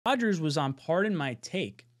Rodgers was on Pardon My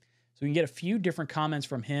Take. So we can get a few different comments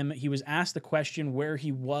from him. He was asked the question where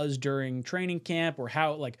he was during training camp or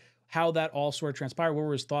how that all sort of transpired. What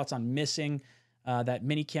were his thoughts on missing that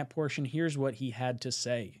mini camp portion? Here's what he had to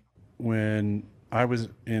say. When I was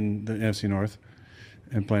in the NFC North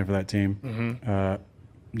and playing for that team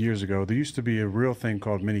years ago, there used to be a real thing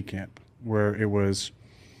called mini camp where it was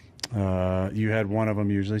you had one of them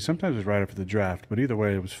usually. Sometimes it was right after the draft, but either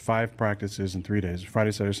way, it was 5 practices in 3 days: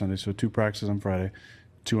 Friday, Saturday, Sunday. So 2 practices on Friday,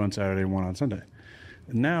 2 on Saturday, 1 on Sunday.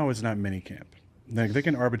 Now it's not mini camp. They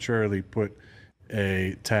can arbitrarily put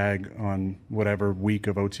a tag on whatever week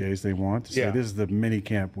of OTAs they want to say this is the mini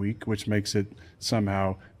camp week, which makes it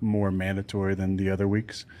somehow more mandatory than the other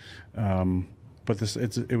weeks. But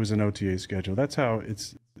it was an OTA schedule. That's how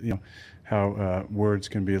it's, how words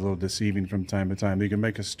can be a little deceiving from time to time. You can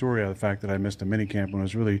make a story out of the fact that I missed a mini camp when it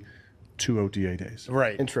was really 2 OTA days.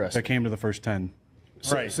 Right. Interesting. I came to the first 10.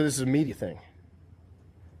 So this is a media thing.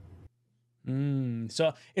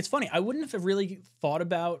 So it's funny. I wouldn't have really thought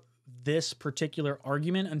about this particular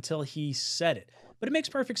argument until he said it, but it makes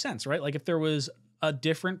perfect sense, right? Like if there was a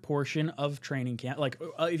different portion of training camp, like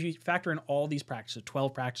if you factor in all these practices,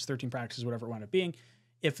 12 practices, 13 practices, whatever it wound up being,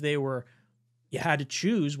 if they were, you had to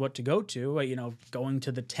choose what to go to, going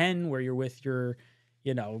to the 10 where you're with your,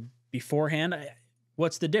 beforehand,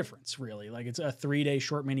 what's the difference really? Like it's a 3-day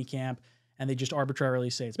short mini camp and they just arbitrarily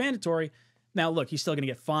say it's mandatory. Now, look, he's still going to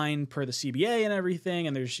get fined per the CBA and everything,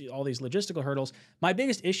 and there's all these logistical hurdles. My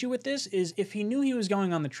biggest issue with this is if he knew he was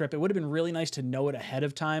going on the trip, it would have been really nice to know it ahead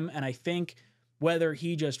of time, and I think whether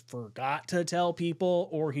he just forgot to tell people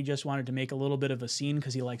or he just wanted to make a little bit of a scene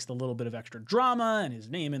because he likes the little bit of extra drama and his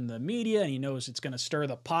name in the media, and he knows it's going to stir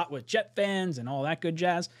the pot with Jet fans and all that good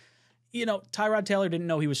jazz. Tyrod Taylor didn't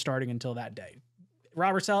know he was starting until that day.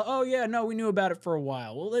 Robert Saleh, oh yeah, no, we knew about it for a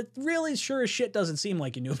while. Well, it really sure as shit doesn't seem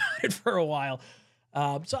like you knew about it for a while.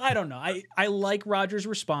 So I don't know. I like Rodgers'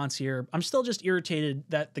 response here. I'm still just irritated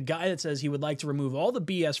that the guy that says he would like to remove all the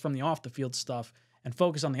BS from the off-the-field stuff and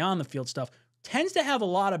focus on the on-the-field stuff tends to have a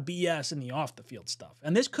lot of BS in the off-the-field stuff.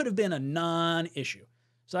 And this could have been a non-issue.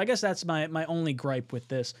 So I guess that's my only gripe with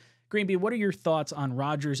this. GreenBean, what are your thoughts on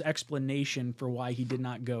Rodgers' explanation for why he did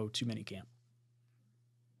not go to minicamp?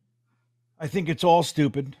 I think it's all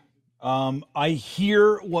stupid. I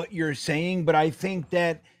hear what you're saying, but I think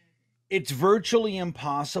that it's virtually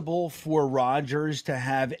impossible for Rodgers to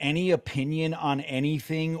have any opinion on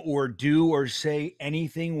anything or do or say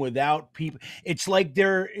anything without people. It's like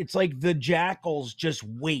the jackals just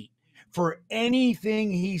wait for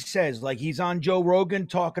anything he says. Like he's on Joe Rogan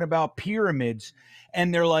talking about pyramids,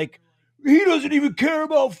 and they're like, he doesn't even care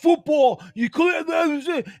about football.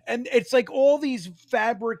 And it's like all these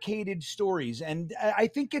fabricated stories. And I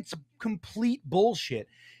think it's complete bullshit.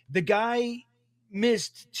 The guy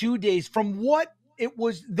missed 2 days from what it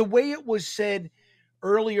was, the way it was said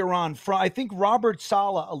earlier on. I think Robert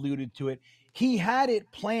Saleh alluded to it. He had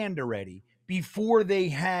it planned already before they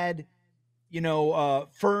had,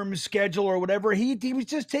 firm schedule or whatever. He was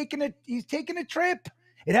just taking a trip.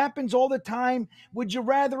 It happens all the time. Would you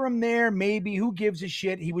rather him there? Maybe. Who gives a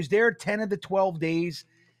shit? He was there 10 of the 12 days.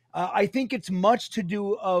 I think it's much to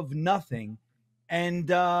do of nothing.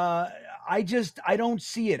 And I don't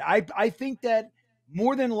see it. I think that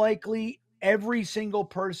more than likely every single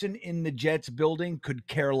person in the Jets building could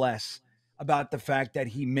care less about the fact that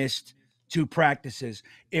he missed 2 practices.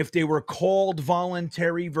 If they were called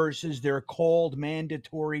voluntary versus they're called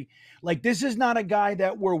mandatory. Like, this is not a guy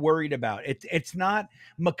that we're worried about. It's not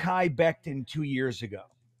Mekhi Becton 2 years ago.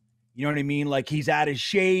 You know what I mean? Like, he's out of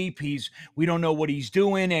shape. We don't know what he's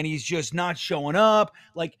doing, and he's just not showing up.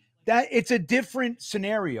 Like that, it's a different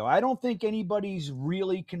scenario. I don't think anybody's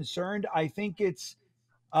really concerned. I think it's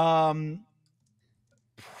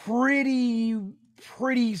pretty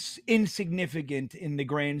insignificant in the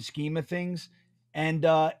grand scheme of things. And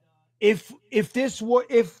if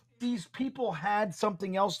these people had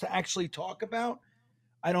something else to actually talk about,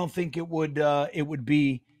 I don't think it would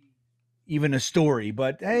be even a story.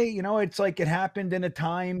 But hey, it's like it happened in a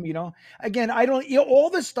time, again, all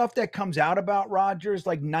the stuff that comes out about Rodgers,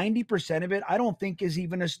 like 90% of it, I don't think is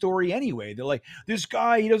even a story anyway. They're like, this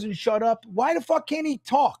guy, he doesn't shut up. Why the fuck can't he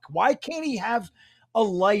talk? Why can't he have a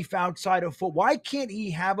life outside of football? Why can't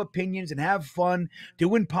he have opinions and have fun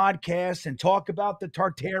doing podcasts and talk about the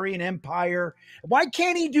Tartarian Empire? Why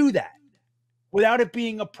can't he do that without it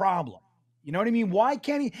being a problem? You know what I mean? Why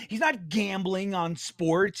can't he? He's not gambling on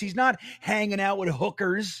sports. He's not hanging out with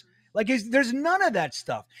hookers. Like, there's none of that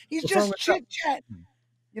stuff. He's just chit-chatting.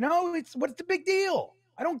 What's the big deal?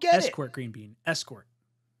 I don't get Escort, GreenBean. Escort.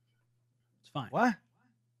 It's fine. What?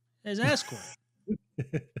 There's escort.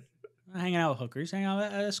 Hanging out with hookers, hanging out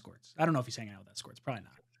with escorts. I don't know if he's hanging out with escorts. Probably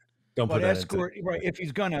not. Don't put But that escort, right? If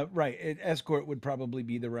he's gonna, escort would probably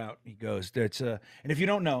be the route he goes. That's and if you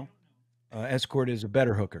don't know, escort is a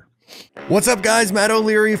better hooker. What's up, guys? Matt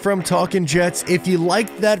O'Leary from Talkin' Jets. If you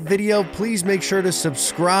liked that video, please make sure to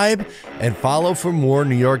subscribe and follow for more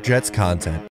New York Jets content.